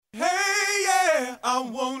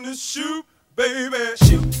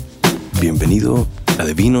Bienvenido a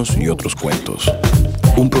De Vinos y Otros Cuentos,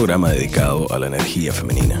 un programa dedicado a la energía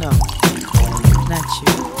femenina.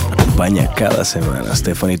 Acompaña cada semana a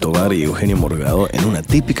Stephanie Tovar y Eugenio Morgado en una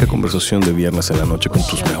típica conversación de viernes en la noche con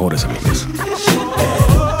tus mejores amigas.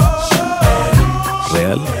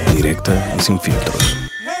 Real, directa y sin filtros.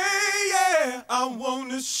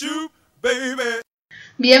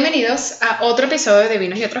 Bienvenidos a otro episodio de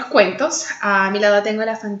Vinos y Otros Cuentos. A mi lado tengo a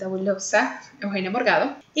la fantabulosa Eugenio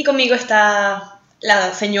Morgado. Y conmigo está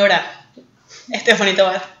la señora Stephanie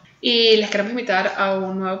Tovar. Y les queremos invitar a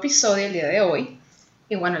un nuevo episodio el día de hoy.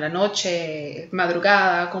 Y bueno, la noche,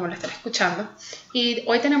 madrugada, como lo están escuchando. Y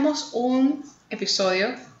hoy tenemos un episodio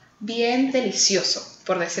bien delicioso,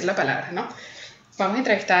 por decir la palabra, ¿no? Vamos a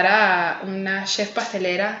entrevistar a una chef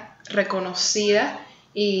pastelera reconocida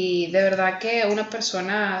y de verdad que una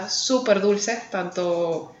persona súper dulce,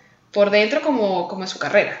 tanto por dentro como en su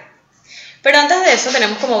carrera. Pero antes de eso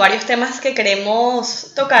tenemos como varios temas que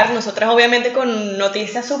queremos tocar, nosotras obviamente con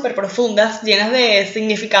noticias súper profundas, llenas de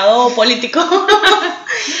significado político,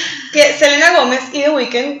 que Selena Gómez y The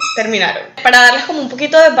Weeknd terminaron. Para darles como un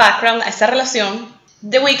poquito de background a esa relación,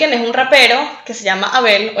 The Weeknd es un rapero que se llama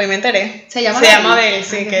Abel, hoy me enteré. Se llama Abel,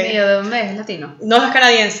 sí. Ay, Dios mío, ¿de dónde es? ¿Latino? No, es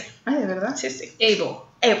canadiense. Ay, ¿de verdad? Sí.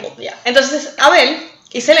 Abel, ya. Entonces, Abel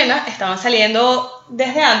y Selena estaban saliendo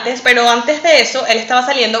desde antes, pero antes de eso, él estaba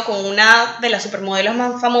saliendo con una de las supermodelos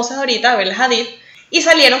más famosas ahorita, Bella Hadid, y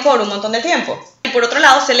salieron por un montón de tiempo. Y por otro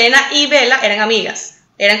lado, Selena y Bella eran amigas.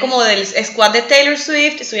 Eran como del squad de Taylor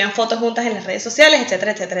Swift, subían fotos juntas en las redes sociales,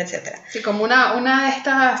 etcétera, etcétera, etcétera. Sí, como una de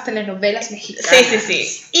estas telenovelas mexicanas.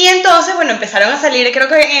 Sí. Y entonces, bueno, empezaron a salir, creo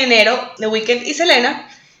que en enero, The Weeknd y Selena.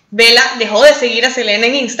 Bella dejó de seguir a Selena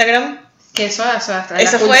en Instagram. Que eso hasta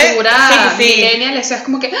eso la cultura sí. millennial, eso es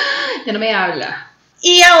como que ya no me habla.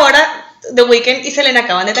 Y ahora The Weeknd y Selena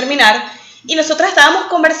acaban de terminar y nosotras estábamos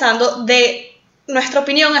conversando de nuestra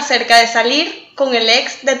opinión acerca de salir con el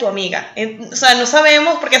ex de tu amiga. O sea, no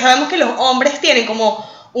sabemos, porque sabemos que los hombres tienen como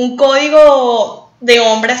un código de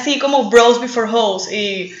hombre así como bros before hoes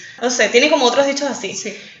y no sé, tienen como otros dichos así.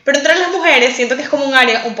 Sí. Pero entre las mujeres siento que es como un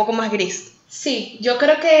área un poco más gris. Sí, yo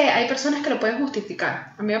creo que hay personas que lo pueden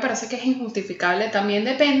justificar. A mí me parece que es injustificable. También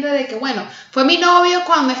depende de que, bueno, fue mi novio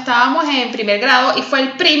cuando estábamos en primer grado y fue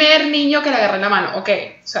el primer niño que le agarré la mano. Ok,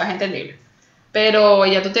 o sea, es entendible. Pero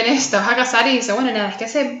ya tú te vas a casar y dices, bueno, nada, es que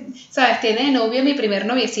 ¿sabes? Tiene de novio mi primer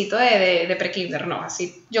noviecito de pre-kinder, ¿no?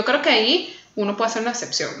 Así, yo creo que ahí uno puede hacer una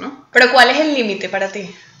excepción, ¿no? Pero ¿cuál es el límite para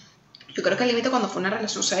ti? Yo creo que el límite cuando fue una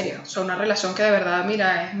relación seria, o sea, una relación que de verdad,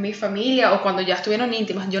 mira, es mi familia, o cuando ya estuvieron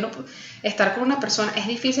íntimas. Yo no estar con una persona, es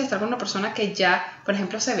difícil estar con una persona que ya, por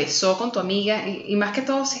ejemplo, se besó con tu amiga, y más que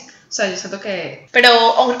todo, sí, o sea, yo siento que... Pero,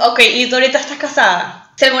 ok, y tú ahorita estás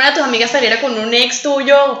casada. Si alguna de tus amigas saliera con un ex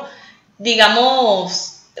tuyo,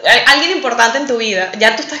 digamos, alguien importante en tu vida,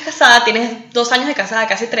 ya tú estás casada, tienes 2 años de casada,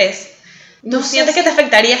 casi 3, ¿tú sientes que te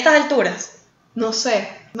afectaría a estas alturas? No sé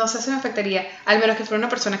si me afectaría, al menos que fuera una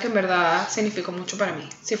persona que en verdad significó mucho para mí.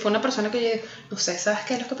 Si fue una persona que yo, no sé, ¿sabes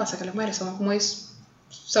qué es lo que pasa? Que las mujeres somos muy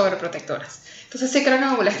sobreprotectoras. Entonces sí creo que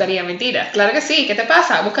me molestaría. Mentira, claro que sí, ¿qué te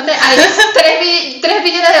pasa? Búscate, hay 3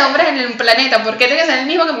 billones de hombres en el planeta, ¿por qué tiene que ser el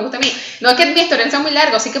mismo que me gusta a mí? No es que mi historial sea muy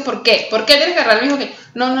largo, así que ¿por qué? ¿Por qué tienes que agarrar el mismo que...?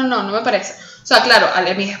 No me parece. O sea, claro, a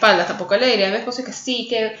mis espaldas tampoco le diría a mi esposo que sí,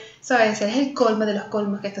 que, ¿sabes? Es el colmo de los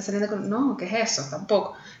colmos que está saliendo con... No, ¿qué es eso?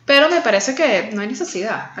 Tampoco. Pero me parece que no hay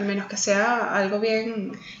necesidad, al menos que sea algo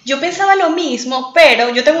bien... Yo pensaba lo mismo, pero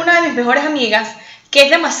yo tengo una de mis mejores amigas que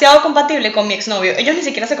es demasiado compatible con mi exnovio. Ellos ni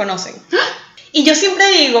siquiera se conocen. Y yo siempre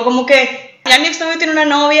digo, como que ya mi exnovio tiene una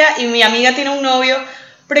novia y mi amiga tiene un novio,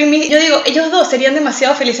 pero yo digo, ellos dos serían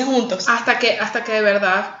demasiado felices juntos. Hasta que de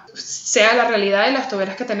verdad sea la realidad y los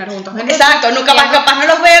tuvieras que tener juntos. Exacto, no, capaz no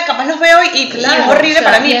los veo y claro, y es horrible, o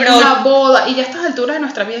sea, para mí, pero... una boda, y ya a estas alturas de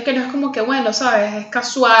nuestra vida que no es como que, bueno, ¿sabes? Es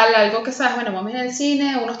casual, algo que, ¿sabes? Bueno, vamos a ir al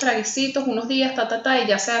cine, unos traguicitos, unos días, y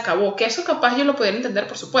ya se acabó. Que eso capaz yo lo pudiera entender,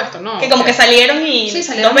 por supuesto, ¿no? Que como que salieron y... Sí,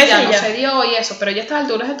 salieron y ya no se dio y eso, pero ya a estas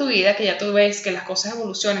alturas de tu vida, que ya tú ves que las cosas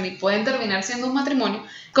evolucionan y pueden terminar siendo un matrimonio,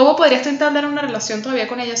 ¿cómo podrías tú entender una relación todavía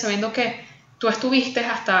con ella sabiendo que tú estuviste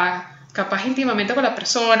hasta... capaz íntimamente con la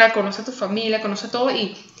persona, conoce a tu familia, conoce todo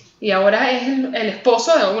y ahora es el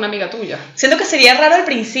esposo de una amiga tuya? Siento que sería raro al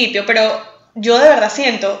principio, pero yo de verdad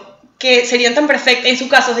siento que serían tan perfectos, en su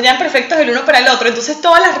caso, serían perfectos el uno para el otro. Entonces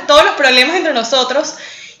todos los problemas entre nosotros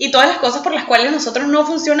y todas las cosas por las cuales nosotros no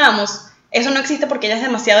funcionamos, eso no existe porque ella es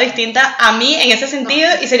demasiado distinta a mí en ese sentido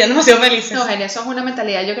y serían demasiado felices. No, Genia, eso es una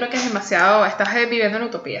mentalidad, yo creo que es demasiado, estás viviendo en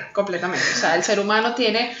utopía, completamente. O sea, el ser humano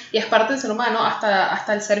tiene, y es parte del ser humano,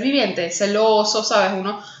 hasta el ser viviente, celoso, ¿sabes?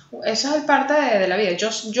 Eso es parte de la vida.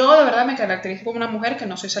 Yo de verdad me caracterizo como una mujer que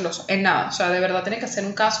no soy celosa en nada. O sea, de verdad tiene que ser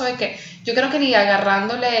un caso de que yo creo que ni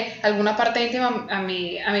agarrándole alguna parte íntima a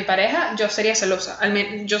mi pareja, yo sería celosa.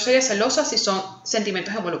 Yo sería celosa si son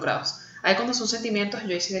sentimientos involucrados. Ahí cuando son sentimientos,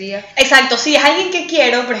 yo sí diría... Exacto, si es alguien que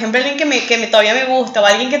quiero, por ejemplo, alguien que todavía me gusta, o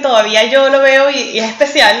alguien que todavía yo lo veo y es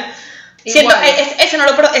especial, siento,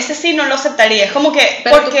 ese sí no lo aceptaría. Es como que,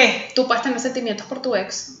 pero ¿por qué? Tú puedes tener sentimientos por tu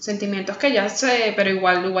ex, sentimientos que ya sé, pero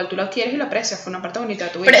igual tú lo quieres y lo aprecias, fue una parte bonita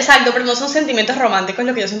de tu vida. Pero exacto, pero no son sentimientos románticos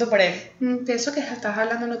lo que yo siento por él. Pienso que estás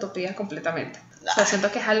hablando en utopía completamente. O sea,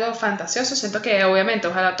 siento que es algo fantasioso, siento que obviamente,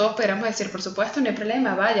 ojalá todos pudiéramos decir, por supuesto, no hay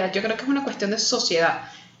problema, vaya, yo creo que es una cuestión de sociedad.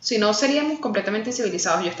 Si no, seríamos completamente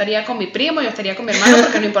incivilizados. Yo estaría con mi primo, yo estaría con mi hermano,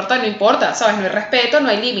 porque no importa, ¿sabes? No hay respeto, no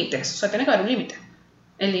hay límites. O sea, tiene que haber un límite.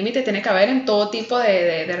 El límite tiene que haber en todo tipo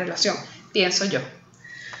de relación, pienso yo.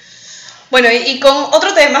 Bueno, y con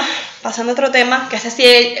otro tema, pasando a otro tema, que este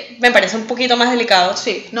sí me parece un poquito más delicado.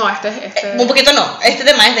 Sí, no, Un poquito no, este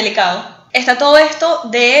tema es delicado. Está todo esto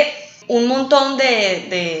de un montón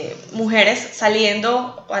de mujeres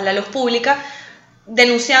saliendo a la luz pública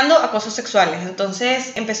denunciando acosos sexuales.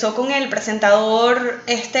 Entonces empezó con el presentador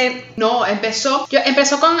No, empezó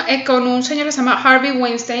con un señor que se llama Harvey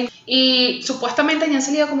Weinstein y supuestamente ya han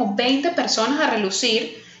salido como 20 personas a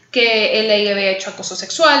relucir que él le había hecho acoso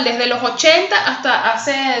sexual desde los 80 hasta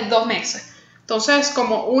hace 2 meses. Entonces,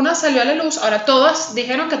 como una salió a la luz, ahora todas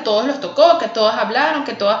dijeron que todos los tocó, que todas hablaron,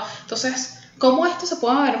 que todas... Entonces, ¿cómo esto se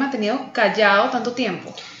puede haber mantenido callado tanto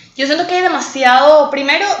tiempo? Yo siento que hay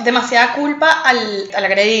demasiada culpa al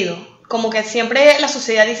agredido. Como que siempre la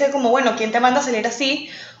sociedad dice como, bueno, ¿quién te manda a salir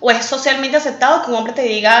así? O es socialmente aceptado que un hombre te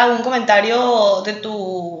diga un comentario de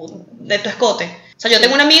tu escote. O sea, yo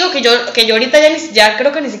tengo un amigo que yo ahorita ya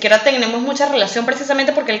creo que ni siquiera tenemos mucha relación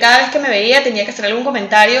precisamente porque él cada vez que me veía tenía que hacer algún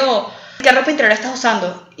comentario. ¿Qué ropa interior estás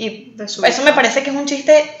usando? Y eso me parece que es un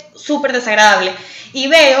chiste súper desagradable. Y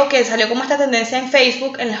veo que salió como esta tendencia en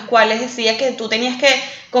Facebook en las cuales decía que tú tenías que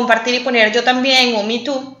compartir y poner yo también o me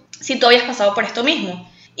too si tú habías pasado por esto mismo.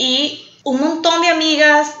 Y un montón de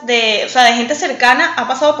amigas, de gente cercana ha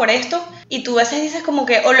pasado por esto y tú a veces dices como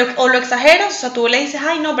que o lo exageras, o sea, tú le dices,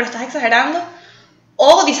 ay no, pero estás exagerando,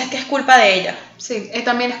 o dices que es culpa de ella. Sí,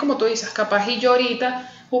 también es como tú dices, capaz y yo ahorita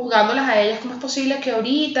juzgándolas a ellas, ¿cómo es posible que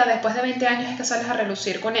ahorita, después de 20 años, es que sales a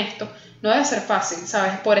relucir con esto? No debe ser fácil,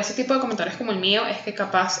 ¿sabes? Por ese tipo de comentarios como el mío, es que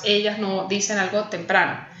capaz ellas no dicen algo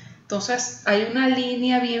temprano. Entonces, hay una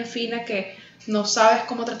línea bien fina que no sabes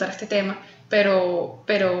cómo tratar este tema, pero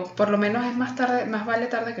por lo menos es más vale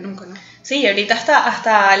tarde que nunca, ¿no? Sí, ahorita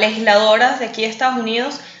hasta legisladoras de aquí de Estados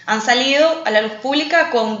Unidos han salido a la luz pública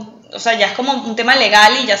o sea, ya es como un tema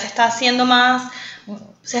legal y ya se está haciendo más...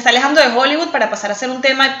 Se está alejando de Hollywood para pasar a ser un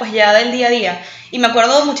tema pues ya del día a día. Y me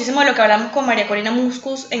acuerdo muchísimo de lo que hablamos con María Corina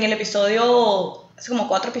Muscus en el episodio, hace como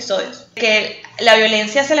 4 episodios, que la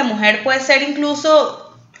violencia hacia la mujer puede ser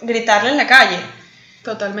incluso gritarle en la calle.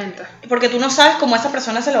 Totalmente. Porque tú no sabes cómo esa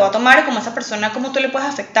persona se lo va a tomar, cómo tú le puedes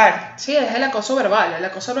afectar. Sí, es el acoso verbal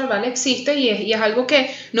existe y es algo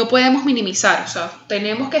que no podemos minimizar, o sea,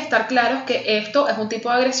 tenemos que estar claros que esto es un tipo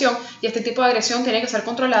de agresión y este tipo de agresión tiene que ser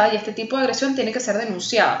controlada y este tipo de agresión tiene que ser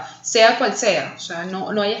denunciada, sea cual sea, o sea,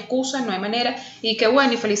 no hay excusa, no hay manera, y qué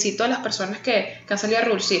bueno, y felicito a las personas que han salido a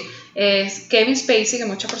relucir. Kevin Spacey, que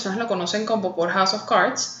muchas personas lo conocen como por House of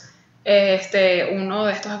Cards, uno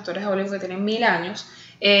de estos actores de Hollywood que tiene 1000 años,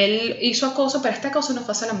 él hizo acoso, pero este acoso no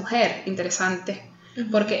fue hacia la mujer, interesante,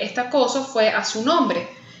 porque este acoso fue a su nombre,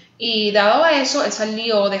 y dado a eso, él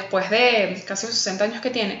salió después de casi los 60 años que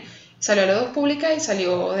tiene, salió a la luz pública y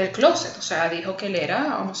salió del closet, o sea, dijo que él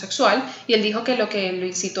era homosexual, y él dijo que lo que lo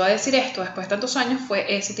incitó a decir esto después de tantos años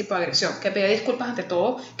fue ese tipo de agresión, que pedía disculpas ante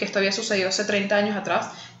todo, que esto había sucedido hace 30 años atrás,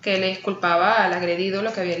 que le disculpaba al agredido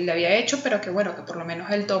lo que le había hecho, pero que bueno, que por lo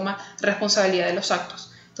menos él toma responsabilidad de los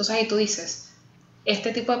actos. Entonces ahí tú dices,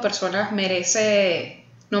 este tipo de personas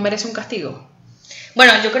no merece un castigo.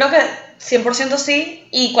 Bueno, yo creo que 100% sí,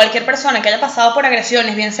 y cualquier persona que haya pasado por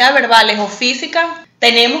agresiones, bien sea verbales o físicas,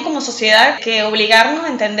 tenemos como sociedad que obligarnos a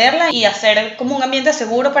entenderla y hacer como un ambiente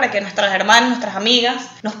seguro para que nuestras hermanas, nuestras amigas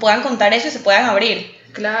nos puedan contar eso y se puedan abrir.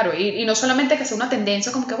 Claro, y no solamente que sea una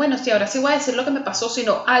tendencia como que bueno, sí, ahora sí voy a decir lo que me pasó,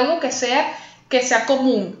 sino algo que sea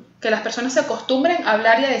común, que las personas se acostumbren a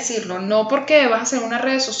hablar y a decirlo, no porque vas a hacer una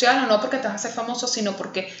red social o no porque te vas a hacer famoso, sino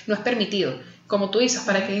porque no es permitido. Como tú dices,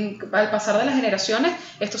 para que al pasar de las generaciones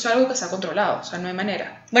esto sea algo que sea controlado, o sea, no hay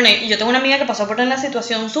manera. Bueno, y yo tengo una amiga que pasó por una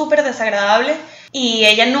situación súper desagradable y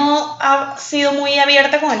ella no ha sido muy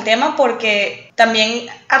abierta con el tema porque también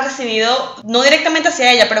ha recibido, no directamente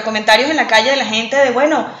hacia ella, pero comentarios en la calle de la gente de,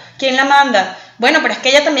 bueno, ¿quién la manda? Bueno, pero es que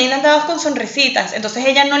ella también le han dado con sonrisitas, entonces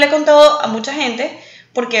ella no le ha contado a mucha gente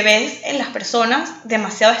porque ves en las personas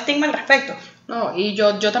demasiado estigma al respecto. No, y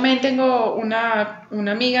yo también tengo una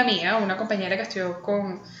amiga mía, una compañera que estudió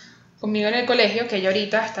conmigo en el colegio, que ella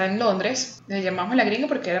ahorita está en Londres, le llamamos la gringa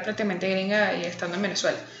porque era prácticamente gringa y estando en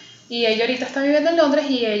Venezuela. Y ella ahorita está viviendo en Londres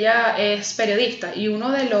y ella es periodista, y uno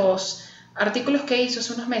de los artículos que hizo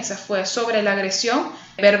hace unos meses fue sobre la agresión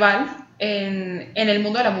verbal en el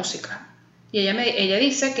mundo de la música. Y ella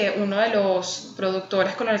dice que uno de los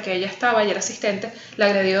productores con el que ella estaba y era asistente la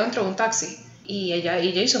agredió dentro de un taxi. Y ella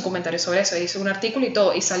hizo un comentario sobre eso, hizo un artículo y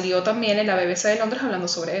todo, y salió también en la BBC de Londres hablando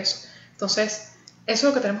sobre eso. Entonces, eso es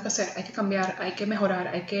lo que tenemos que hacer, hay que cambiar, hay que mejorar,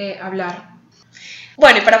 hay que hablar.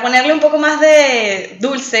 Bueno, y para ponerle un poco más de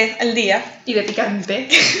dulce al día Y de picante.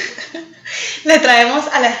 le traemos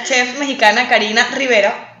a la chef mexicana Karina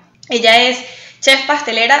Rivera. Ella es chef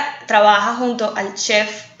pastelera, trabaja junto al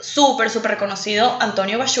chef súper reconocido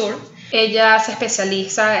Antonio Bachur. Ella se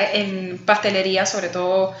especializa en pastelería, sobre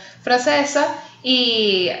todo francesa,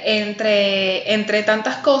 y entre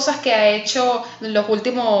tantas cosas que ha hecho en los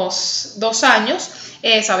últimos 2 años,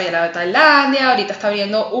 sabía la de Tailandia, ahorita está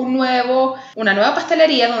abriendo una nueva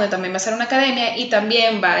pastelería donde también va a ser una academia y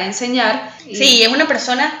también va a enseñar. Sí, es una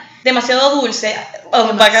persona demasiado dulce,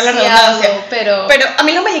 valga la redundancia, pero a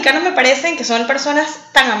mí los mexicanos me parecen que son personas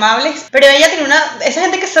tan amables, pero ella tiene esa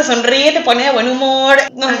gente que se sonríe, te pone de buen humor,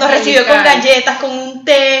 nos recibió con galletas, con un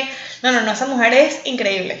té. No, esa mujer es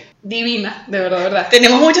increíble. Divina, de verdad.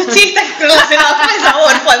 Tenemos muchos chistes relacionados con el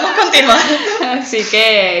sabor, podemos continuar. Así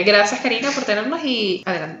que gracias, Karina, por tenernos y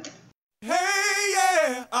adelante. Hey,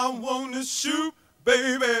 yeah, I wanna shoot,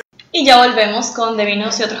 baby. Y ya volvemos con De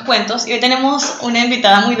Vinos y Otros Cuentos, y hoy tenemos una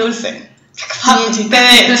invitada muy dulce. Chiste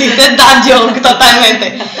dad joke,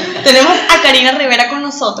 totalmente. Tenemos a Karina Rivera con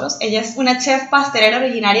nosotros. Ella es una chef pastelera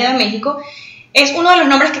originaria de México. Es uno de los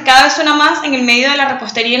nombres que cada vez suena más en el medio de la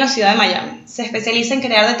repostería en la ciudad de Miami. Se especializa en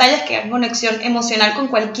crear detalles que hagan conexión emocional con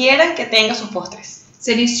cualquiera que tenga sus postres.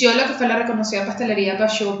 Se inició lo que fue la reconocida pastelería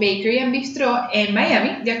Bachur Bakery and Bistro en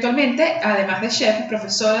Miami, y actualmente, además de chef, es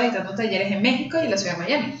profesora dictando talleres en México y en la ciudad de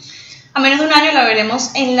Miami. A menos de un año la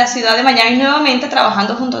veremos en la ciudad de Miami nuevamente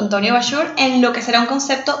trabajando junto a Antonio Bachur en lo que será un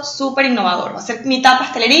concepto súper innovador. Va a ser mitad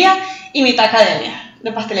pastelería y mitad academia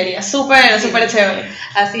de pastelería. Súper chévere.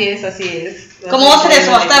 Así es. ¿Cómo va a ser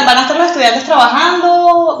eso? ¿Van a estar los estudiantes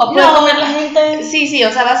trabajando? ¿Va a poder comer la gente? Sí,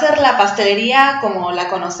 o sea, va a ser la pastelería como la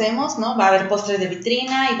conocemos, ¿no? Va a haber postres de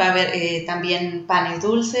vitrina y va a haber también panes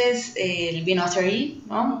dulces, el vinoterie,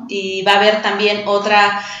 ¿no? Y va a haber también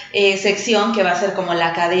otra sección que va a ser como la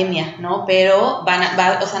academia, ¿no? Pero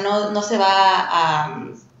no se va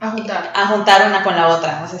a juntar una con la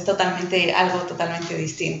otra, o sea, es algo totalmente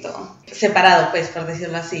distinto, separado, pues, por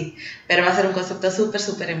decirlo así, pero va a ser un concepto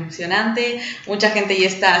súper emocionante. Mucha gente ya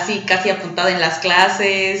está así casi apuntada en las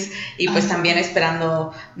clases y pues también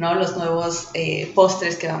esperando, ¿no?, los nuevos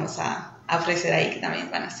postres que vamos a ofrecer ahí, que también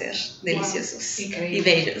van a ser deliciosos y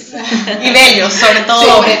bellos. Y bellos, sobre todo.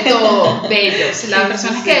 Sobre todo, bellos. Las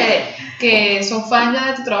personas que son fan ya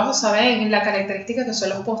de tu trabajo saben la característica que son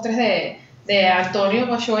los postres de Antonio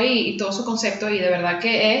Bachur y todo su concepto, y de verdad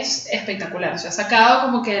que es espectacular. O sea, sacado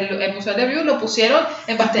como que el Museo de View lo pusieron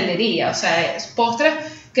en pastelería. O sea, es postres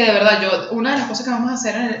que de verdad una de las cosas que vamos a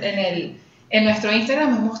hacer en nuestro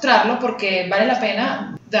Instagram es mostrarlo, porque vale la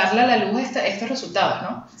pena darle a la luz estos resultados,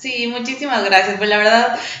 ¿no? Sí, muchísimas gracias. Pues la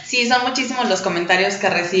verdad, sí, son muchísimos los comentarios que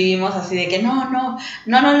recibimos, así de que no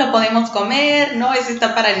lo podemos comer, no, eso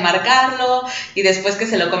está para enmarcarlo, y después que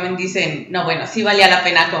se lo comen dicen, no, bueno, sí valía la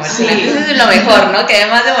pena comérselo. Sí. Eso es lo mejor, ¿no? Que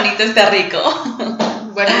además de bonito esté rico.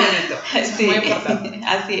 Bueno, bonito. Eso sí, es muy importante.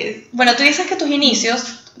 Así es. Bueno, tú dices que tus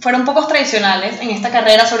inicios fueron pocos tradicionales en esta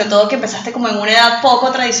carrera, sobre todo que empezaste como en una edad poco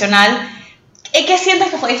tradicional. ¿Qué sientes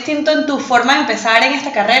que fue distinto en tu forma de empezar en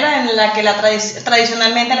esta carrera en la que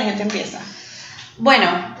tradicionalmente la gente empieza?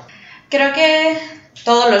 Bueno, creo que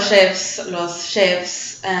todos los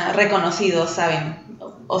chefs reconocidos saben,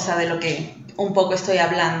 o sea, de lo que un poco estoy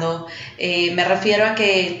hablando. Me refiero a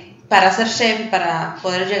que para ser chef, para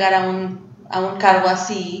poder llegar a un cargo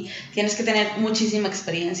así, tienes que tener muchísima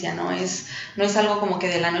experiencia, ¿no? No es algo como que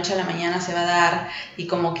de la noche a la mañana se va a dar y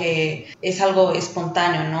como que es algo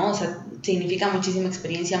espontáneo, ¿no? O sea, significa muchísima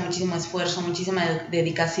experiencia, muchísimo esfuerzo, muchísima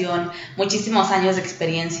dedicación, muchísimos años de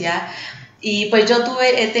experiencia. Y pues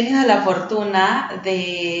he tenido la fortuna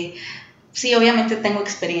de... Sí, obviamente tengo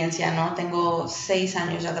experiencia, ¿no? Tengo 6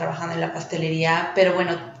 años ya trabajando en la pastelería, pero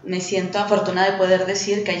bueno, me siento afortunada de poder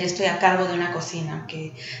decir que ya estoy a cargo de una cocina,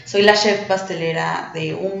 que soy la chef pastelera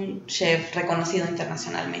de un chef reconocido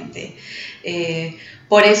internacionalmente.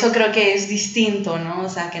 Por eso creo que es distinto, ¿no? O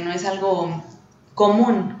sea, que no es algo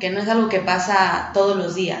común, que no es algo que pasa todos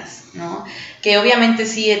los días, ¿no? Que obviamente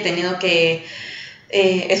sí he tenido que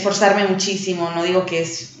esforzarme muchísimo, no digo que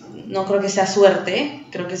no creo que sea suerte,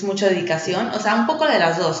 creo que es mucha dedicación, o sea, un poco de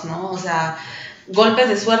las dos, ¿no? O sea, golpes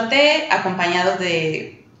de suerte acompañados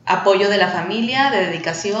de apoyo de la familia, de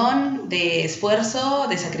dedicación, de esfuerzo,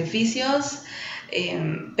 de sacrificios,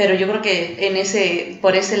 pero yo creo que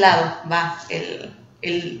por ese lado va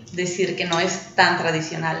el decir que no es tan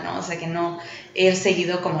tradicional, ¿no? O sea, que no he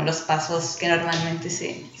seguido como los pasos que normalmente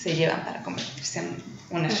se llevan para convertirse en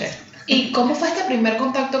una chef. ¿Y cómo fue este primer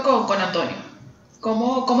contacto con Antonio?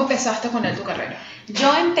 ¿Cómo empezaste con él tu carrera?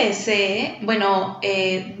 Yo empecé,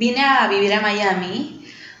 vine a vivir a Miami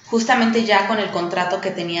justamente ya con el contrato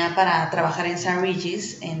que tenía para trabajar en St.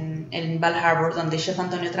 Regis, en Bal Harbour, donde Chef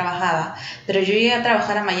Antonio trabajaba, pero yo llegué a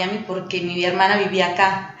trabajar a Miami porque mi hermana vivía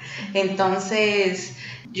acá. Entonces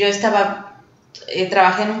yo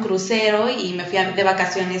trabajé en un crucero y me fui de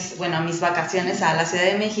vacaciones, a mis vacaciones a la Ciudad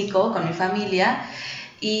de México con mi familia,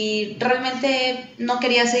 y realmente no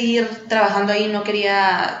quería seguir trabajando ahí, no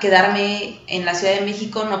quería quedarme en la Ciudad de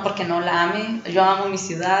México, no porque no la ame, yo amo mi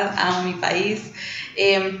ciudad, amo mi país,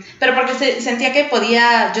 pero porque sentía que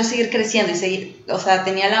podía yo seguir creciendo y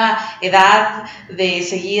tenía la edad de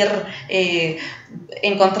seguir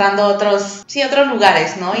encontrando otros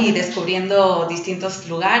lugares, ¿no? Y descubriendo distintos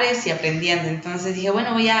lugares y aprendiendo. Entonces dije,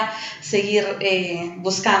 voy a seguir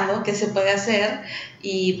buscando qué se puede hacer,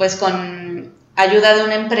 y pues con ayuda de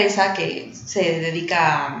una empresa que se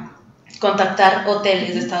dedica a contactar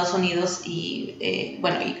hoteles de Estados Unidos y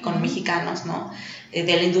con mexicanos, ¿no?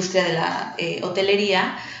 De la industria de la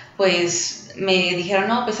hotelería, pues me dijeron,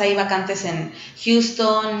 no, pues hay vacantes en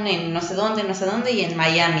Houston, en no sé dónde y en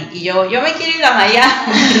Miami. Y yo me quiero ir a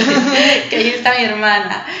Miami, que ahí está mi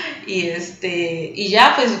hermana. Y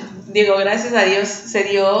ya, pues digo, gracias a Dios se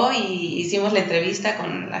dio, y hicimos la entrevista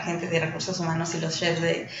con la gente de recursos humanos y los chefs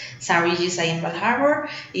de St. Regis ahí en Bal Harbour,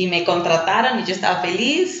 y me contrataron y yo estaba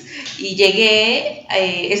feliz y llegué.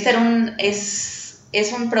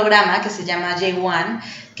 Es un programa que se llama J1,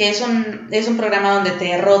 que es un programa donde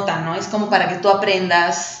te rotan, ¿no? Es como para que tú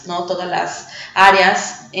aprendas, ¿no? Todas las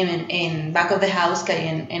áreas en back of the house que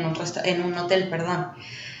hay en un hotel, perdón.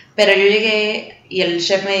 Pero yo llegué y el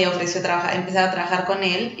chef me ofreció empezar a trabajar con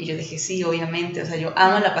él, y yo dije, sí, obviamente, o sea, yo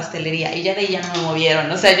amo la pastelería, y ya de ahí ya no me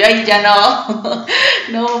movieron, o sea, yo ahí ya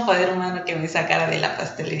no hubo poder humano que me sacara de la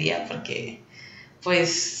pastelería, porque,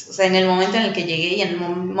 pues, o sea, en el momento en el que llegué y en el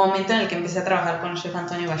momento en el que empecé a trabajar con el chef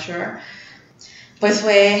Antonio Bashir, pues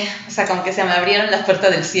fue, o sea, como que se me abrieron las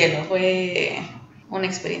puertas del cielo, fue una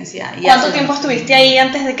experiencia. ¿Cuánto tiempo estuviste ahí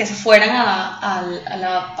antes de que se fueran a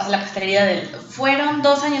la pastelería de él? Fueron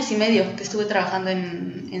 2 años y medio que estuve trabajando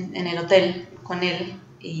en el hotel con él,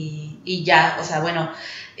 y ya, o sea,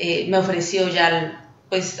 me ofreció ya,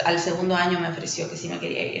 pues al segundo año me ofreció que sí me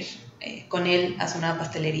quería ir con él a su nueva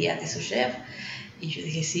pastelería de su chef, y yo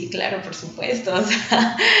dije, sí, claro, por supuesto, o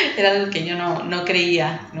sea, era algo que yo no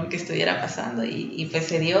creía, ¿no? Que estuviera pasando, y pues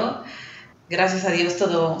se dio. Gracias a Dios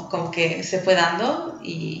todo como que se fue dando,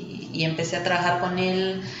 y empecé a trabajar con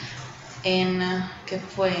él ¿qué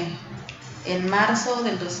fue? En marzo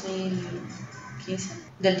del 2015,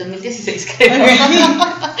 del 2016 creo.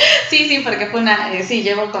 Sí, porque fue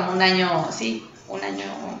llevo como un año,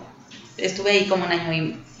 estuve ahí como 1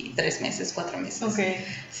 año y 3 meses, 4 meses. Okay.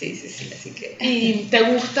 Sí, así que. ¿Y te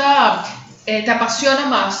gusta, te apasiona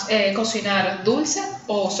más cocinar dulce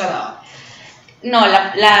o salado? No,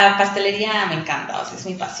 la pastelería me encanta, o sea, es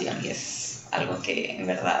mi pasión, y es algo que en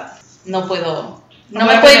verdad no me puedo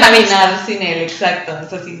imaginar sin él, exacto, o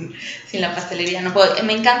sea, sin la pastelería no puedo.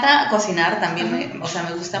 Me encanta cocinar también, me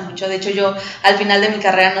gusta mucho. De hecho, yo al final de mi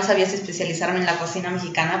carrera no sabía si especializarme en la cocina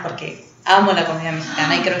mexicana, porque amo la comida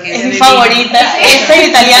mexicana y creo que es mi favorita. Ese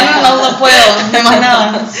italiano no puedo, de más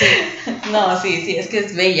nada. Sí. No, sí, es que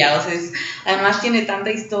es bella, o sea, además tiene tanta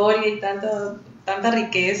historia y tanta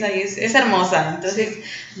riqueza, y es hermosa. Entonces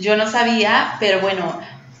yo no sabía, pero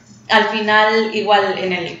al final, igual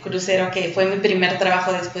en el crucero, que fue mi primer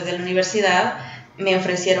trabajo después de la universidad, me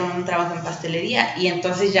ofrecieron un trabajo en pastelería, y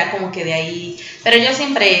entonces ya como que de ahí, pero yo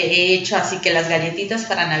siempre he hecho así que las galletitas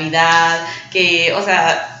para Navidad, que, o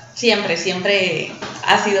sea, siempre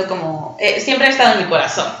ha sido como, siempre ha estado en mi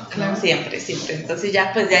corazón, ¿no? Siempre, entonces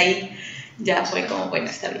ya pues de ahí ya fue como,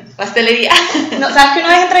 está bien, pastelería. No, ¿sabes que una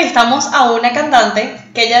vez entrevistamos a una cantante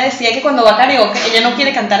que ella decía que cuando va a karaoke ella no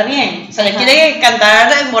quiere cantar bien, o sea, ella quiere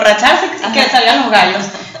cantar, emborracharse y que le salgan los gallos?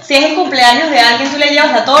 Si es el cumpleaños de alguien, tú le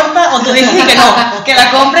llevas la torta, o tú dices que no, que la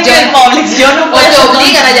compren en el Publix. Yo no puedo. O te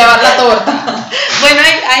obligan a llevar la torta.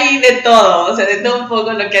 Hay de todo, o sea, de todo un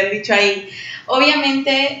poco lo que han dicho ahí.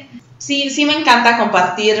 Obviamente, sí me encanta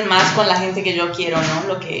compartir más con la gente que yo quiero, ¿no?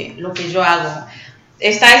 Lo que yo hago.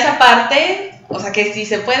 Está esa parte, o sea, que si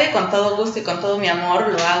se puede, con todo gusto y con todo mi amor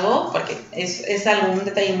lo hago, porque es algún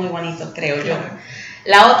detalle muy bonito, creo yo.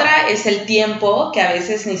 La otra es el tiempo, que a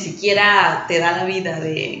veces ni siquiera te da la vida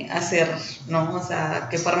de hacer, ¿no? O sea,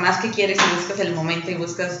 que por más que quieres y buscas el momento y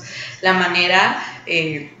buscas la manera,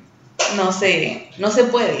 no se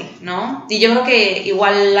puede, ¿no? Y yo creo que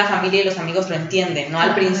igual la familia y los amigos lo entienden, ¿no?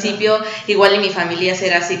 Al principio, igual en mi familia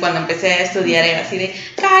era así, cuando empecé a estudiar era así de,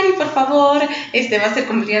 Cari, por favor, va a ser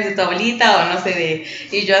cumpleaños de tu abuelita, o no sé,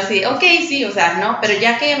 y yo así, ok, sí, o sea, ¿no? Pero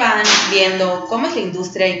ya que van viendo cómo es la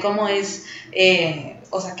industria y cómo es,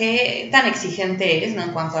 o sea, qué tan exigente es, ¿no? En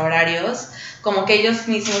cuanto a horarios, como que ellos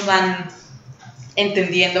mismos van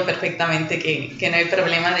entendiendo perfectamente que no hay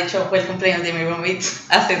problema. De hecho, fue el cumpleaños de mi roommate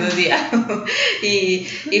hace 2 días y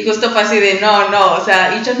justo fue así de no, o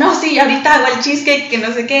sea, y yo, no, sí, ahorita hago el cheesecake, que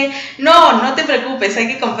no sé qué, no te preocupes, hay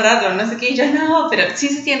que comprarlo, no sé qué, y yo, no, pero sí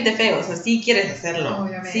se siente feo, o sea, sí quieres hacerlo,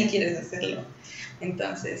 obviamente. Sí quieres hacerlo.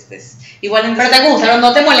 Entonces, pues, igual en 2 Pero te gusta,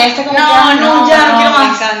 no te molesta como no quiero más. más.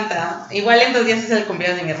 Me encanta. Igual en 2 días es el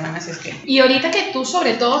cumpleaños de mi hermana, así es que... Y ahorita que tú,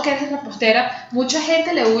 sobre todo, que eres repostera, mucha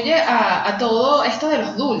gente le huye a todo esto de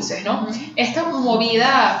los dulces, ¿no? Esta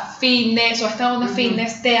movida fitness o esta onda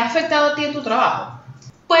fitness, ¿te ha afectado a ti en tu trabajo?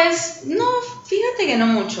 Pues, no, fíjate que no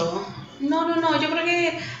mucho. No, yo creo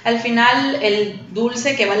que al final el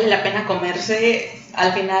dulce que vale la pena comerse,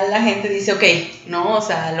 al final la gente dice, ok, ¿no? O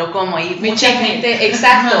sea, lo como, y mucha gente,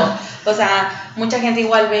 exacto, o sea, mucha gente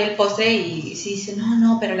igual ve el postre y sí dice,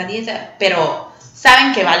 no, pero la dieta, pero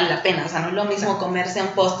saben que vale la pena, o sea, no es lo mismo comerse un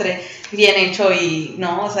postre bien hecho y,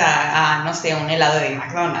 ¿no? O sea, no sé, un helado de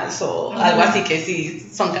McDonald's o algo así que sí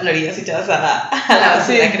son calorías echadas a la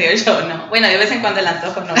basura, creo yo, ¿no? Bueno, de vez en cuando el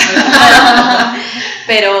antojo no,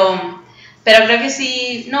 pero creo que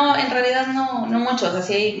sí, no, en realidad no mucho, o sea,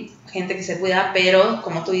 sí hay gente que se cuida, pero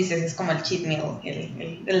como tú dices, es como el cheat meal,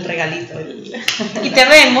 el regalito. Y te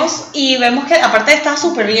vemos y vemos que aparte estás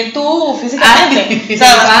súper bien tú físicamente. O sea,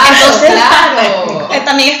 claro, entonces, claro.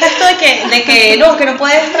 También está esto de que no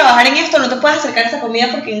puedes trabajar en esto, no te puedes acercar a esta comida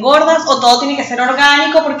porque engordas, o todo tiene que ser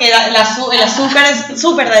orgánico porque el azúcar es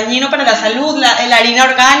súper dañino para la salud, la harina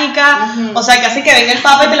orgánica, o sea, que hace que venga el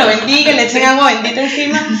papa y te lo bendiga y le echen agua bendita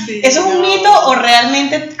encima. Sí, ¿Eso es un mito o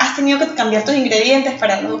realmente has tenido que cambiar tus ingredientes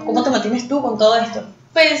para cómo te mantienes tú con todo esto?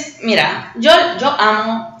 Pues mira, yo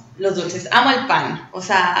amo los dulces, amo el pan, o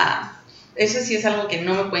sea, eso sí es algo que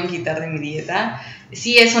no me pueden quitar de mi dieta.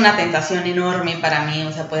 Sí es una tentación enorme para mí,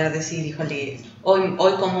 o sea, poder decir, híjole, hoy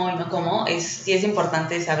como, hoy no como, sí es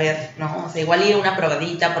importante saber, ¿no? O sea, igual ir a una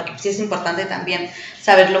probadita, porque sí es importante también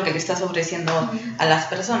saber lo que le estás ofreciendo a las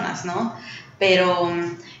personas, ¿no? Pero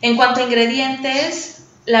en cuanto a ingredientes,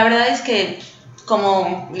 la verdad es que,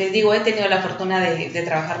 como les digo, he tenido la fortuna de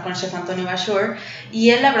trabajar con el chef Antonio Bashur,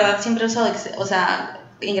 y él la verdad siempre ha usado, o sea,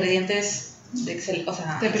 ingredientes de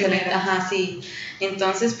primera. Ajá, sí.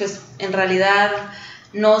 Entonces, pues, en realidad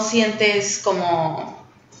no sientes como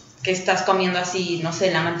que estás comiendo así, no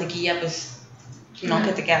sé, la mantequilla, pues, no,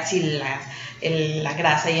 que te queda así la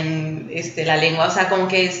grasa y en la lengua, o sea, como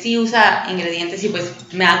que sí usa ingredientes y pues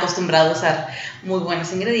me ha acostumbrado a usar muy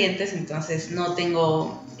buenos ingredientes, entonces no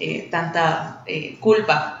tengo tanta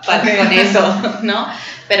culpa con eso, ¿no?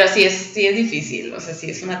 Pero sí es difícil, o sea, sí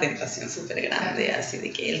es una tentación súper grande, así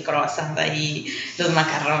de que el croissant ahí, los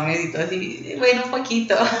macarrones y todo así, bueno, un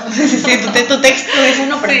poquito. Sí, tú dices,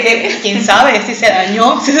 no, pero sí. ¿Quién sabe si se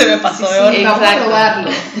dañó, si se me pasó de oro? Vamos a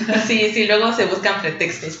probarlo. Sí, luego se buscan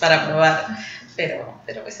pretextos para probar, pero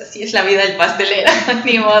pues así es la vida del pastelero,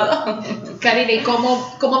 ni modo. Karina, y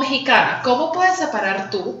como mexicana, ¿cómo puedes separar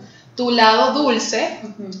tú tu lado dulce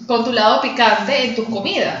con tu lado picante en tus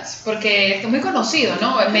comidas? Porque esto es muy conocido,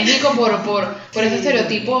 ¿no? En México por ese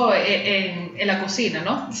estereotipo en la cocina,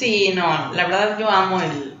 ¿no? Sí, no, la verdad yo amo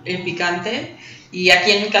el picante, y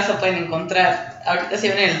aquí en mi casa pueden encontrar, ahorita si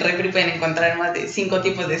ven en el refri pueden encontrar más de 5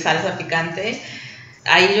 tipos de salsa picante.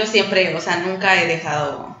 Ahí yo siempre, o sea, nunca he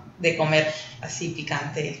dejado de comer así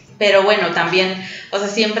picante, pero bueno, también, o sea,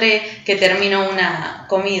 siempre que termino una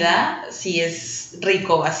comida, si es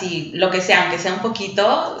rico, así, lo que sea, aunque sea un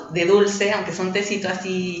poquito de dulce, aunque sea un tecito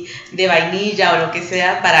así de vainilla o lo que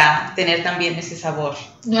sea, para tener también ese sabor.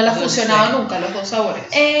 ¿No la has dulce. fusionado nunca los dos sabores?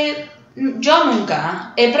 Yo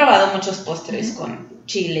nunca. He probado muchos postres con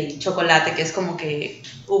chile y chocolate, que es como que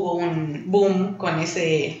hubo un boom con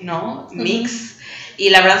ese, ¿no? Mix. Y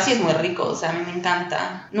la verdad sí es muy rico, o sea, a mí me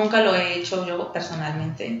encanta. Nunca lo he hecho yo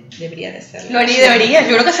personalmente, debería de hacerlo. Lo haría, debería.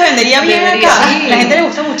 Yo creo que se vendería bien Debería, acá. sí. La gente le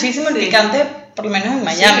gusta muchísimo el picante por lo menos en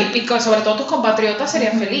Miami. Sí, y sobre todo tus compatriotas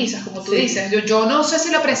serían felices, como tú dices. Yo no sé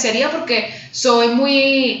si lo apreciaría porque soy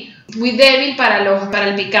muy débil para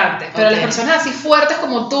el picante, pero las personas así fuertes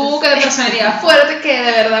como tú, que de personalidad fuerte, que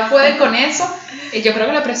de verdad pueden con eso, yo creo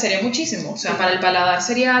que lo apreciaría muchísimo. O sea, para el paladar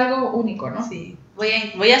sería algo único, ¿no? Sí.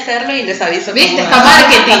 Voy a hacerlo y les aviso. ¿Viste? Está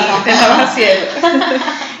marketing, te estamos haciendo.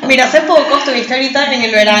 Mira, hace poco estuviste ahorita en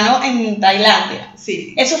el verano en Tailandia.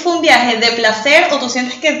 Sí. ¿Eso fue un viaje de placer o tú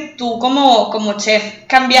sientes que tú como chef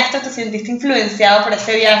cambiaste o te sentiste influenciado por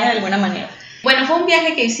ese viaje de alguna manera? Bueno, fue un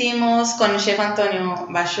viaje que hicimos con el chef Antonio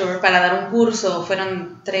Bashur para dar un curso.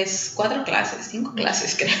 Fueron 5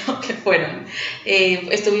 clases creo que fueron.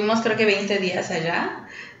 Estuvimos creo que 20 días allá,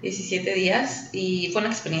 17 días, y fue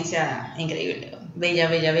una experiencia increíble,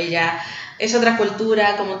 bella. Es otra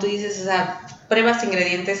cultura, como tú dices, o sea, pruebas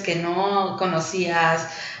ingredientes que no conocías,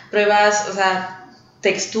 pruebas, o sea,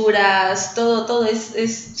 texturas, todo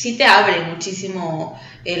sí te abre muchísimo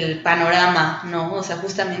el panorama, ¿no? O sea,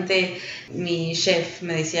 justamente mi chef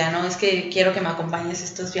me decía, no, es que quiero que me acompañes a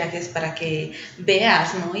estos viajes para que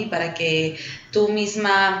veas, ¿no? Y para que tú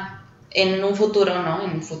misma en un futuro, ¿no?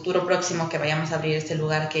 En un futuro próximo que vayamos a abrir este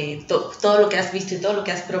lugar, que todo lo que has visto y todo lo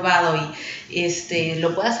que has probado y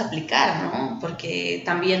lo puedas aplicar, ¿no? Porque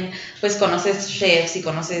también pues conoces chefs y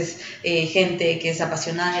conoces gente que es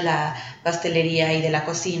apasionada de la pastelería y de la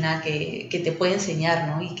cocina que te puede enseñar,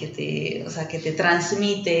 ¿no? Y que te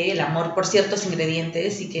transmite el amor por ciertos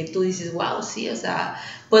ingredientes y que tú dices, wow, sí, o sea,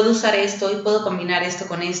 puedo usar esto y puedo combinar esto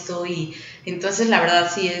con esto, y entonces la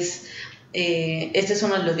verdad sí es... este es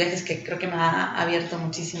uno de los viajes que creo que me ha abierto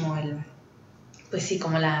muchísimo pues sí,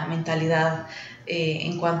 como la mentalidad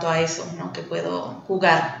en cuanto a eso, ¿no? Que puedo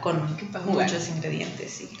jugar con muchos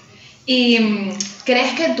ingredientes, sí. ¿Y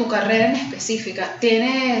crees que en tu carrera en específica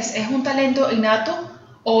es un talento innato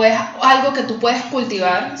o es algo que tú puedes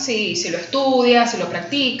cultivar si lo estudias, si lo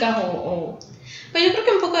practicas o...? Pues yo creo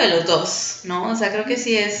que un poco de los dos, ¿no? O sea, creo que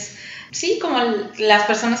sí es... Sí, como las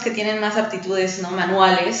personas que tienen más aptitudes, ¿no?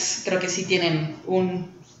 Manuales, creo que sí tienen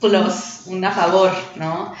un plus, un a favor,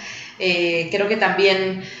 ¿no? Creo que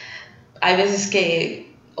también hay veces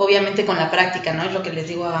que, obviamente con la práctica, ¿no? Es lo que les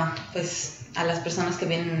digo a las personas que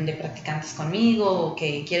vienen de practicantes conmigo o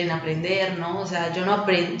que quieren aprender, ¿no? O sea, yo no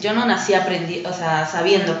nací yo no nací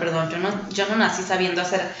sabiendo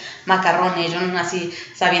hacer macarrones, yo no nací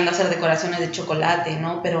sabiendo hacer decoraciones de chocolate,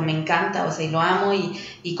 ¿no? Pero me encanta, o sea, y lo amo,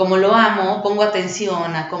 y como lo amo, pongo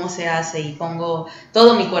atención a cómo se hace y pongo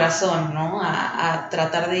todo mi corazón, ¿no? A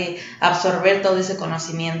tratar de absorber todo ese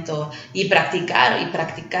conocimiento y practicar,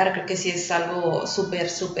 creo que sí es algo súper,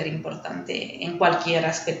 súper importante en cualquier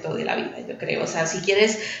aspecto de la vida, yo creo. O sea, si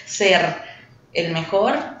quieres ser el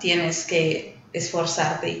mejor, tienes que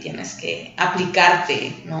esforzarte y tienes que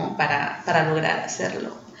aplicarte, ¿no? Para lograr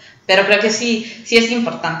hacerlo. Pero creo que sí es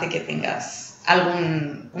importante que tengas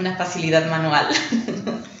una facilidad manual.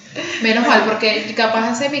 Menos mal, porque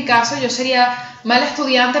capaz en mi caso yo sería mal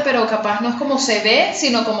estudiante, pero capaz no es como se ve,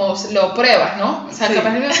 sino como lo pruebas, ¿no? O sea, sí.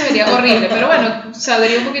 Capaz el mío se vería horrible, pero bueno,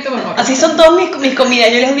 saldría un poquito mejor. Así son todas mis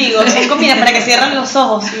comidas, yo les digo, son comidas para que cierren los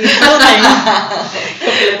ojos.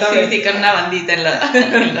 Sí, con una bandita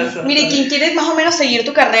en los ojos. Mire, quien quiere más o menos seguir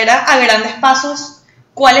tu carrera a grandes pasos,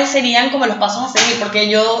 ¿cuáles serían como los pasos a seguir? Porque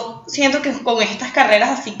yo siento que con estas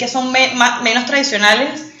carreras así que son menos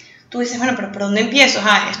tradicionales, tú dices, bueno, pero ¿por dónde empiezo?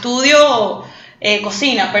 Estudio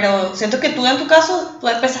cocina, pero siento que tú en tu caso, tú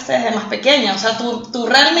empezaste desde más pequeña, o sea, tú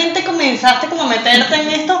realmente comenzaste como a meterte en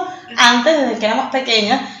esto antes, desde que era más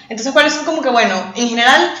pequeña. Entonces, ¿cuáles son como que, bueno, en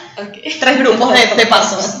general, 3 grupos de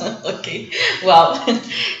pasos? Ok, wow.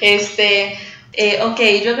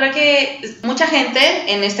 Yo creo que mucha gente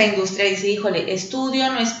en esta industria dice, híjole, estudio,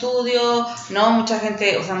 no estudio, no, mucha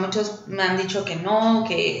gente, o sea, muchos me han dicho que no,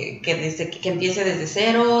 que empiece desde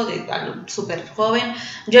cero, súper joven.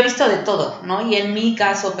 Yo he visto de todo, ¿no? Y en mi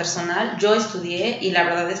caso personal, yo estudié y la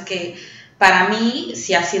verdad es que para mí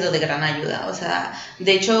sí ha sido de gran ayuda, o sea,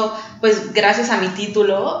 de hecho, pues gracias a mi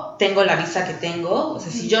título tengo la visa que tengo, o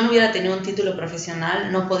sea, si yo no hubiera tenido un título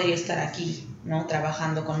profesional no podría estar aquí, ¿no?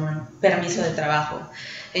 Trabajando con un permiso de trabajo.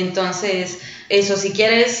 Entonces, eso, si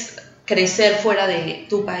quieres crecer fuera de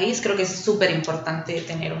tu país, creo que es súper importante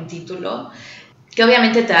tener un título que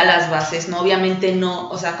obviamente te da las bases, ¿no? Obviamente no,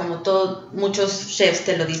 o sea, como muchos chefs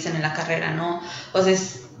te lo dicen en la carrera, ¿no? O sea,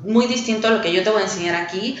 es muy distinto a lo que yo te voy a enseñar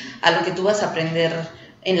aquí, a lo que tú vas a aprender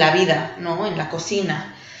en la vida, ¿no? En la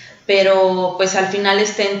cocina. Pero pues al final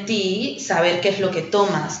está en ti saber qué es lo que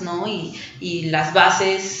tomas, ¿no? Y las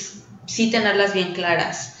bases, sí tenerlas bien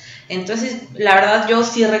claras. Entonces, la verdad, yo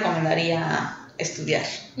sí recomendaría estudiar,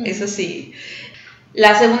 eso sí.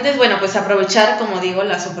 La segunda es, bueno, pues aprovechar, como digo,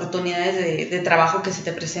 las oportunidades de trabajo que se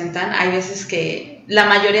te presentan. Hay veces que, la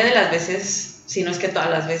mayoría de las veces, si no es que todas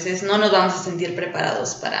las veces, no nos vamos a sentir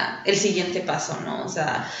preparados para el siguiente paso, ¿no? O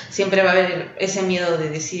sea, siempre va a haber ese miedo de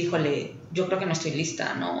decir, híjole, yo creo que no estoy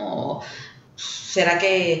lista, ¿no? O, ¿será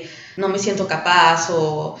que no me siento capaz?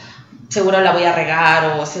 O seguro la voy a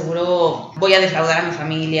regar, o seguro voy a defraudar a mi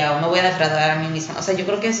familia, o me voy a defraudar a mí misma. O sea, yo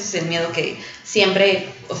creo que ese es el miedo que siempre,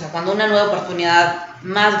 o sea, cuando una nueva oportunidad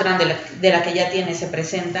más grande de la que ya tienes se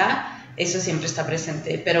presenta, eso siempre está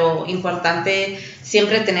presente. Pero importante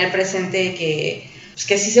siempre tener presente que, pues,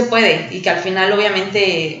 que sí se puede, y que al final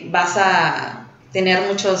obviamente vas a tener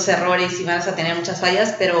muchos errores y vas a tener muchas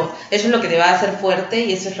fallas, pero eso es lo que te va a hacer fuerte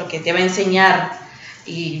y eso es lo que te va a enseñar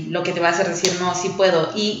y lo que te va a hacer decir, no, sí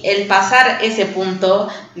puedo. Y el pasar ese punto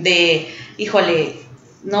de, híjole,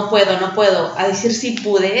 no puedo, a decir sí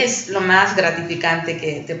pude, es lo más gratificante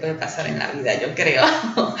que te puede pasar en la vida, yo creo.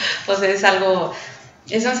 Pues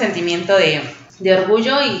es un sentimiento de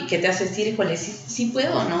orgullo y que te hace decir, híjole, sí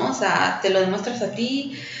puedo, ¿no? O sea, te lo demuestras a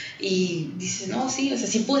ti y dices, no, sí, o sea,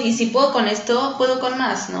 sí pude, y si puedo con esto, puedo con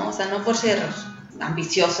más, ¿no? O sea, no por ser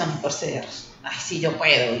ambicioso ni por ser, ay, sí, yo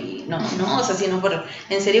puedo, y no, o sea, sino por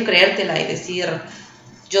en serio creértela y decir,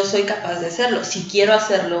 yo soy capaz de hacerlo, si quiero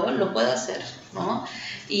hacerlo, lo puedo hacer, ¿no?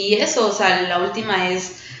 Y eso, o sea, la última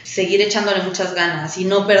es seguir echándole muchas ganas y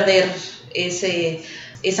no perder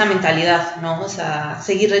esa mentalidad, ¿no? O sea,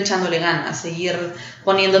 seguir echándole ganas, seguir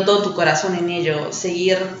poniendo todo tu corazón en ello,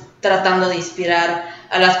 seguir tratando de inspirar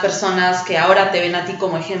a las personas que ahora te ven a ti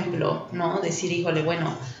como ejemplo, ¿no? Decir, híjole,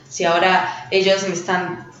 bueno, si ahora ellos me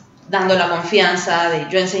están dando la confianza de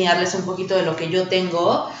yo enseñarles un poquito de lo que yo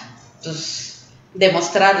tengo, pues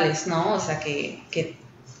demostrarles, ¿no? O sea, que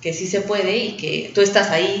sí se puede y que tú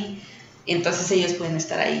estás ahí, y entonces ellos pueden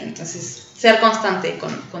estar ahí. Entonces, ser constante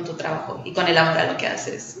con tu trabajo y con el amor a lo que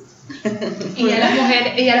haces. Y a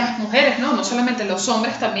las mujeres, ¿no? No solamente los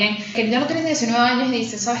hombres también, que ya no tienen 19 años y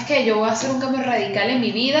dicen, ¿sabes qué? Yo voy a hacer un cambio radical en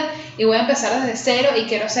mi vida y voy a empezar desde cero y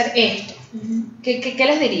quiero hacer esto. ¿Qué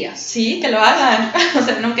les dirías? Sí, que lo hagan. O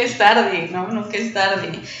sea, nunca es tarde, ¿no? Nunca es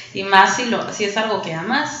tarde. Y más si es algo que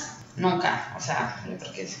amas, nunca. O sea, yo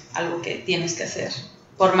creo que es algo que tienes que hacer.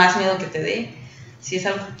 Por más miedo que te dé, si es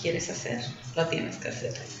algo que quieres hacer, lo tienes que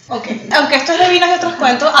hacer. Ok, aunque esto es de vinos y otros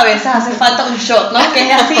cuentos, a veces hace falta un shot, ¿no? Que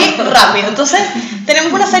es así rápido. Entonces,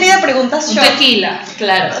 tenemos una serie de preguntas Un shot. tequila.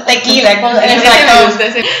 Claro. Tequila, Me exacto. gusta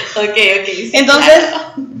ese. Ok. Sí, Entonces,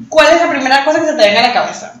 claro. ¿cuál es la primera cosa que se te venga a la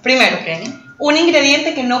cabeza? Primero, Ok. un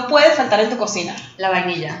ingrediente que no puede faltar en tu cocina. La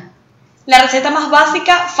vainilla. La receta más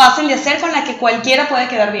básica, fácil de hacer, con la que cualquiera puede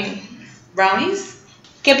quedar bien. Brownies.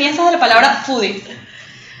 ¿Qué piensas de la palabra foodie?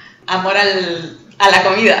 Amor a la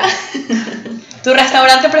comida. ¿Tu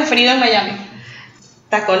restaurante preferido en Miami?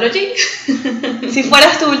 Tacology. Si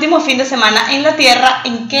fueras tu último fin de semana en la Tierra,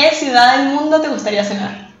 ¿en qué ciudad del mundo te gustaría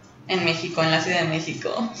cenar? En México, en la Ciudad de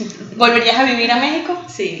México. ¿Volverías a vivir a México?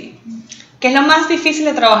 Sí. ¿Qué es lo más difícil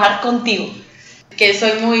de trabajar contigo? Que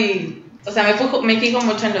soy muy... O sea, me fijo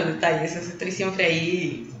mucho en los detalles. O sea, estoy siempre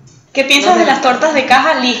ahí. ¿Qué piensas No, de las tortas de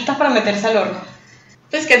caja listas para meterse al horno?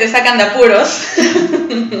 Pues que te sacan de apuros.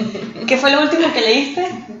 ¿Qué fue lo último que leíste?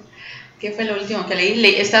 ¿Qué fue lo último que leí?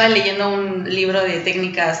 Estaba leyendo un libro de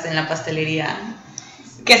técnicas en la pastelería.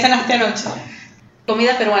 ¿Qué cenaste anoche?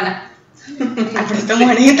 Comida peruana. Ah, pero esta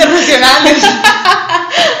mujer es internacional.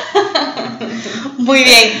 Muy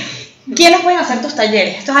bien. ¿Quiénes pueden hacer tus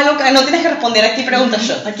talleres? Esto es algo que no tienes que responder aquí, pregunta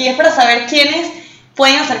shot. Aquí es para saber quiénes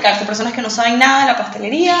pueden acercarse. Personas que no saben nada de la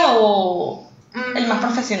pastelería o el más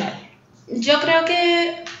profesional. Yo creo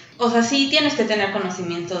que, o sea, sí tienes que tener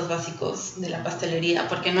conocimientos básicos de la pastelería,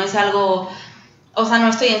 porque no es algo, o sea, no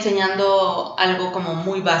estoy enseñando algo como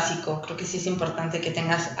muy básico. Creo que sí es importante que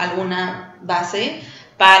tengas alguna base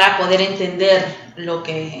para poder entender lo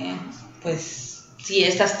que, pues, sí,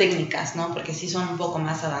 estas técnicas, ¿no? Porque sí son un poco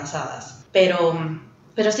más avanzadas. Pero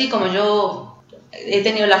sí, como yo he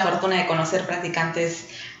tenido la fortuna de conocer practicantes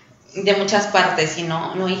de muchas partes y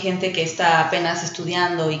no hay gente que está apenas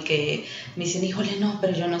estudiando y que me dicen, híjole, no,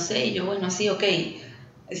 pero yo no sé. Y yo, bueno, sí, ok,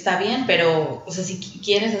 está bien, pero, o sea, si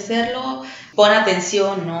quieres hacerlo, pon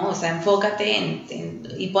atención, ¿no? O sea, enfócate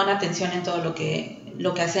y pon atención en todo lo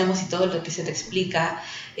que hacemos y todo lo que se te explica.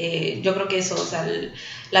 Yo creo que eso, o sea,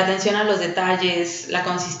 la atención a los detalles, la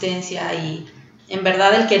consistencia y en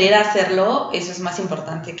verdad el querer hacerlo, eso es más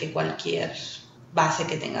importante que cualquier base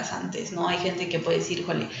que tengas antes, ¿no? Hay gente que puede decir,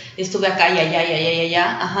 híjole, estuve acá y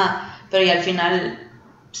allá, ajá, pero y al final,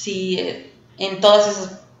 si en todos esos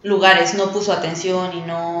lugares no puso atención y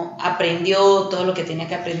no aprendió todo lo que tenía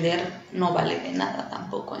que aprender, no vale de nada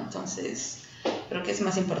tampoco. Entonces, creo que es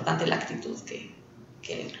más importante la actitud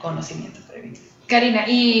que el conocimiento previo. Karina,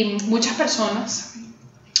 y muchas personas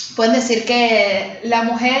pueden decir que la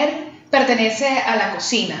mujer pertenece a la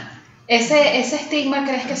cocina. Ese estigma,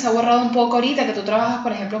 ¿crees que se ha borrado un poco ahorita que tú trabajas,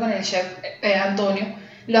 por ejemplo, con el chef Antonio?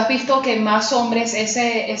 ¿Lo has visto que más hombres,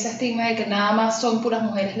 ese estigma de que nada más son puras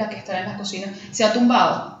mujeres las que están en la cocina, se ha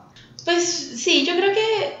tumbado? Pues sí, yo creo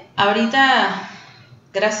que ahorita,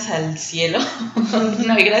 gracias al cielo,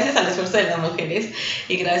 no, y gracias al esfuerzo de las mujeres,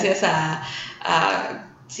 y gracias a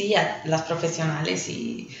las profesionales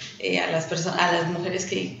y a las mujeres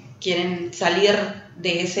que quieren salir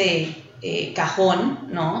de ese cajón,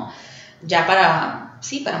 ¿no? Ya para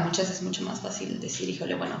muchas es mucho más fácil decir,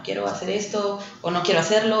 híjole, bueno, quiero hacer esto, o no quiero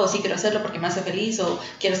hacerlo, o sí quiero hacerlo porque me hace feliz, o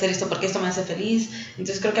quiero hacer esto porque esto me hace feliz.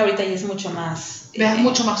 Entonces creo que ahorita ya es mucho más... ¿Ves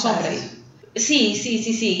mucho más hombres?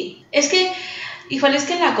 Sí. Es que, híjole, es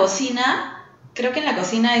que en la cocina, creo que en la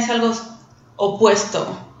cocina es algo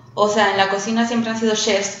opuesto. O sea, en la cocina siempre han sido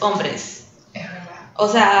chefs hombres. Es verdad.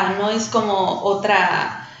 O sea, no es como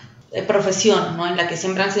otra profesión, ¿no? En la que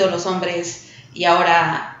siempre han sido los hombres y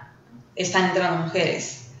ahora están entrando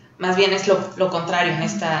mujeres. Más bien es lo contrario en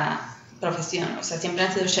esta profesión. O sea, siempre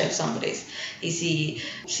han sido chefs hombres. Y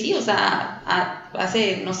sí, o sea,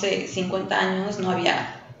 hace, no sé, 50 años no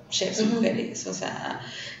había chefs mujeres. O sea,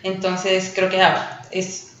 entonces creo que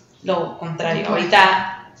es lo contrario.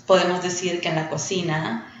 Ahorita podemos decir que en la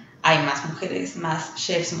cocina hay más mujeres, más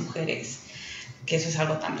chefs mujeres, que eso es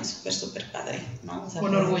algo también súper padre, ¿no? O sea,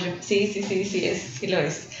 un orgullo. Sí lo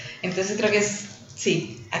es. Entonces creo que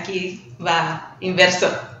aquí va inverso,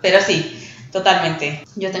 pero sí, totalmente.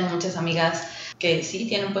 Yo tengo muchas amigas que sí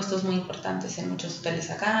tienen puestos muy importantes en muchos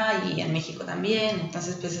hoteles acá y en México también,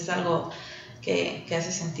 entonces pues es algo que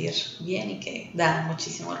hace sentir bien y que da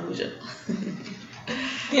muchísimo orgullo.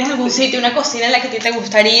 ¿Tienes algún sitio, una cocina en la que a ti te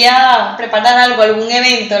gustaría preparar algo, algún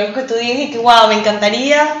evento, algo que tú digas y que wow, me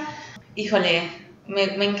encantaría? Híjole,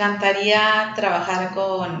 me encantaría trabajar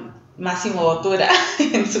con Massimo Bottura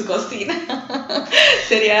en su cocina.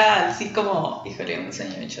 Sería así como, híjole, un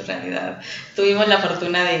sueño hecho realidad. Tuvimos la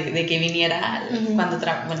fortuna de que viniera cuando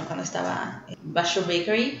estaba en Basho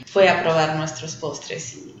Bakery. Fue a probar nuestros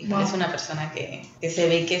postres y wow. Es una persona que se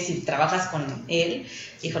ve que si trabajas con él,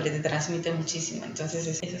 híjole, te transmite muchísimo. Entonces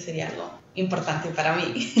eso sería algo importante para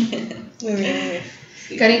mí. Muy bien.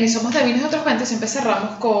 Sí. Karina, y somos de Vinos y Otros Cuentos y siempre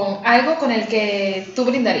cerramos con algo con el que tú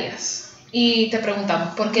brindarías. Y te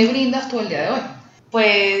preguntamos, ¿por qué brindas tú el día de hoy?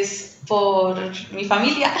 Pues por mi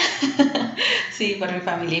familia, sí, por mi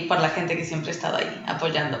familia y por la gente que siempre ha estado ahí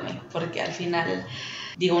apoyándome, porque al final,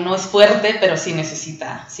 digo, uno es fuerte, pero sí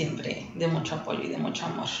necesita siempre de mucho apoyo y de mucho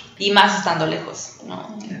amor, y más estando lejos,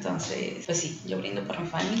 ¿no? Entonces, pues sí, yo brindo por mi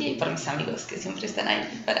familia y por mis amigos que siempre están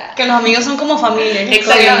ahí para... Que los amigos son como familia.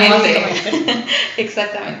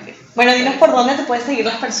 Exactamente. Bueno, dinos por dónde te pueden seguir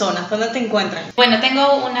las personas, dónde te encuentran. Bueno,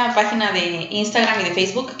 tengo una página de Instagram y de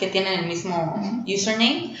Facebook que tienen el mismo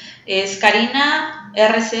username. Es Karina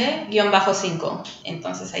RC-5.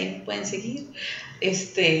 Entonces ahí me pueden seguir.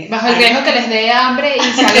 Bajo el riesgo que les dé hambre y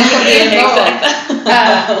salgan corriendo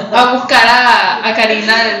a buscar a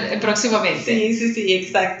Karina próximamente. Sí,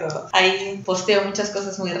 exacto. Ahí posteo muchas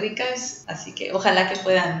cosas muy ricas, así que ojalá que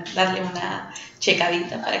puedan darle una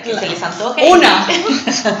checadita para que se les antoje. ¡Una!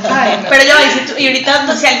 Ay, pero ya y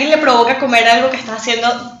ahorita si alguien le provoca comer algo que está haciendo,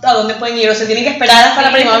 ¿a dónde pueden ir? O sea, tienen que esperar hasta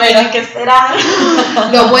la primavera. Tienen que esperar.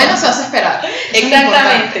 Lo bueno se hace esperar.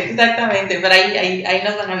 Exactamente. Pero ahí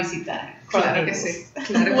nos van a visitar. Claro que sí.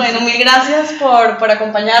 Bueno, mil gracias por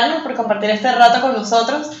acompañarnos, por compartir este rato con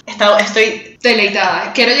nosotros. Estoy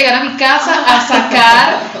deleitada. Quiero llegar a mi casa a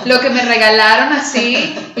sacar lo que me regalaron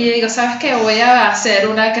así y yo digo, ¿sabes qué? Voy a hacer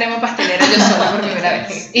una crema pastelera yo sola por primera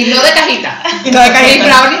vez. Y no de cajita. Y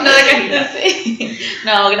brownies no de cajita. Sí.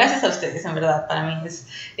 No, gracias a ustedes, en verdad. Para mí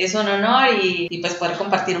es un honor y pues poder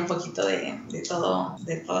compartir un poquito de toda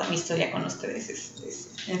mi historia con ustedes. Es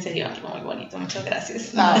en serio algo muy bonito. Muchas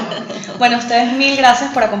gracias. Bueno, ustedes mil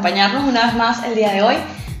gracias por acompañarnos una vez más el día de hoy.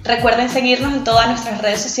 Recuerden seguirnos en todas nuestras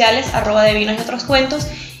redes sociales, @devinosyotroscuentos,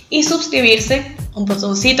 y suscribirse, un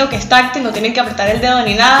botoncito que es táctil, no tienen que apretar el dedo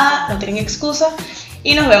ni nada, no tienen excusa,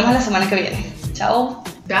 y nos vemos la semana que viene. Chao.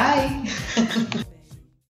 Bye.